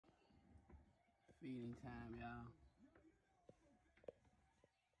Feeding time, y'all.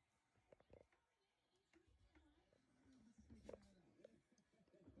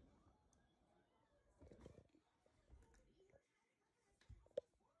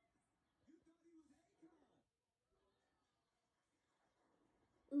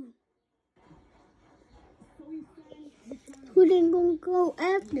 Who didn't gonna go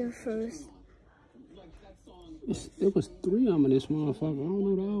after first? It was 3 of them in this motherfucker. I don't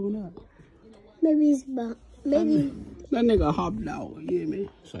know the other one out. Maybe it's about, maybe. That nigga hopped out. You hear me?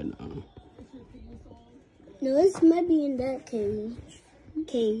 So, no. No, it's maybe in that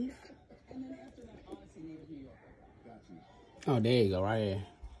cave. Oh, there you go, right here.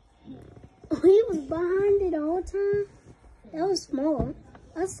 He was behind it the whole time. That was small.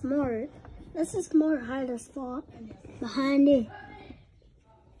 That's smart. That's a smart hiding spot. Behind it.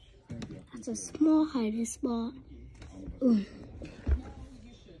 That's a small hiding spot. Ooh.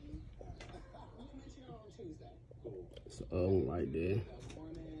 It's all right there.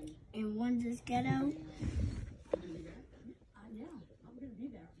 And one just got out.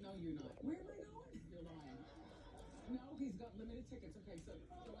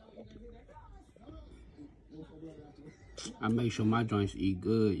 I make sure my joints eat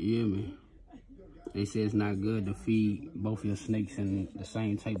good, you hear me? They say it's not good to feed both your snakes in the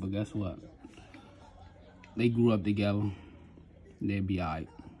same tape, but guess what? They grew up together. They'll be alright.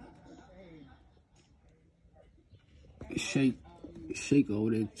 Shake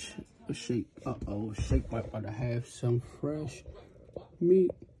over there. Shake. Uh-oh. Shake about to have some fresh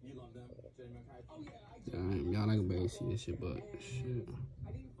meat. Damn, y'all not gonna be able to see this shit, but shit.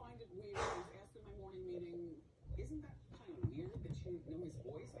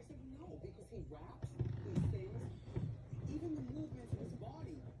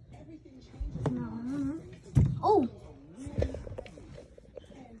 Oh!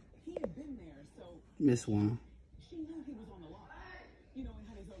 Miss one.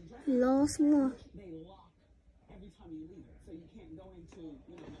 Lost one.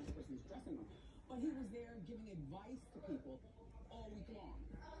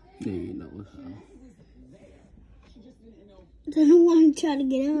 There you know what's up. Then the one trying to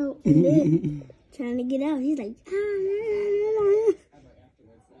get out. And then trying to get out. He's like,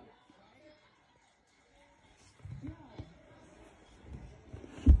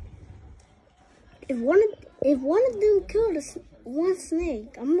 If one of them killed one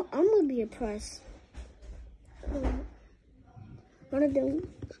snake, I'm gonna be impressed. One of them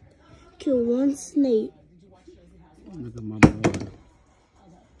killed one snake. Look at my boy.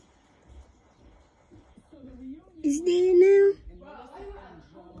 He's dead now.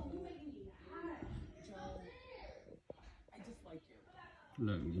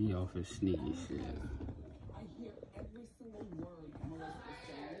 Look, he off his sneaky shit.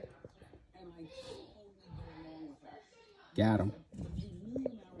 Got him.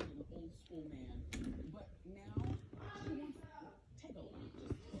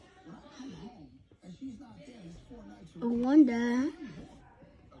 One died.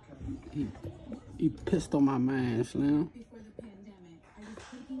 He pissed on my man, Slim.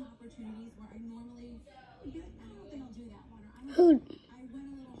 Who?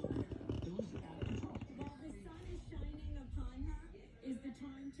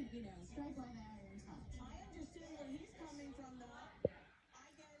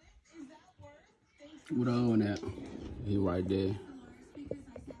 What on that? He right there.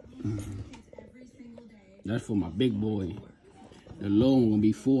 That's for my big boy. The low one gonna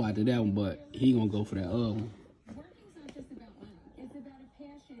be full after that one, but he gonna go for that other one.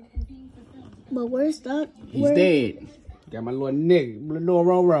 But where's that? He's dead. Got my little nigga, little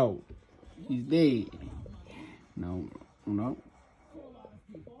Roro. He's dead. No.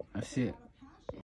 That's it.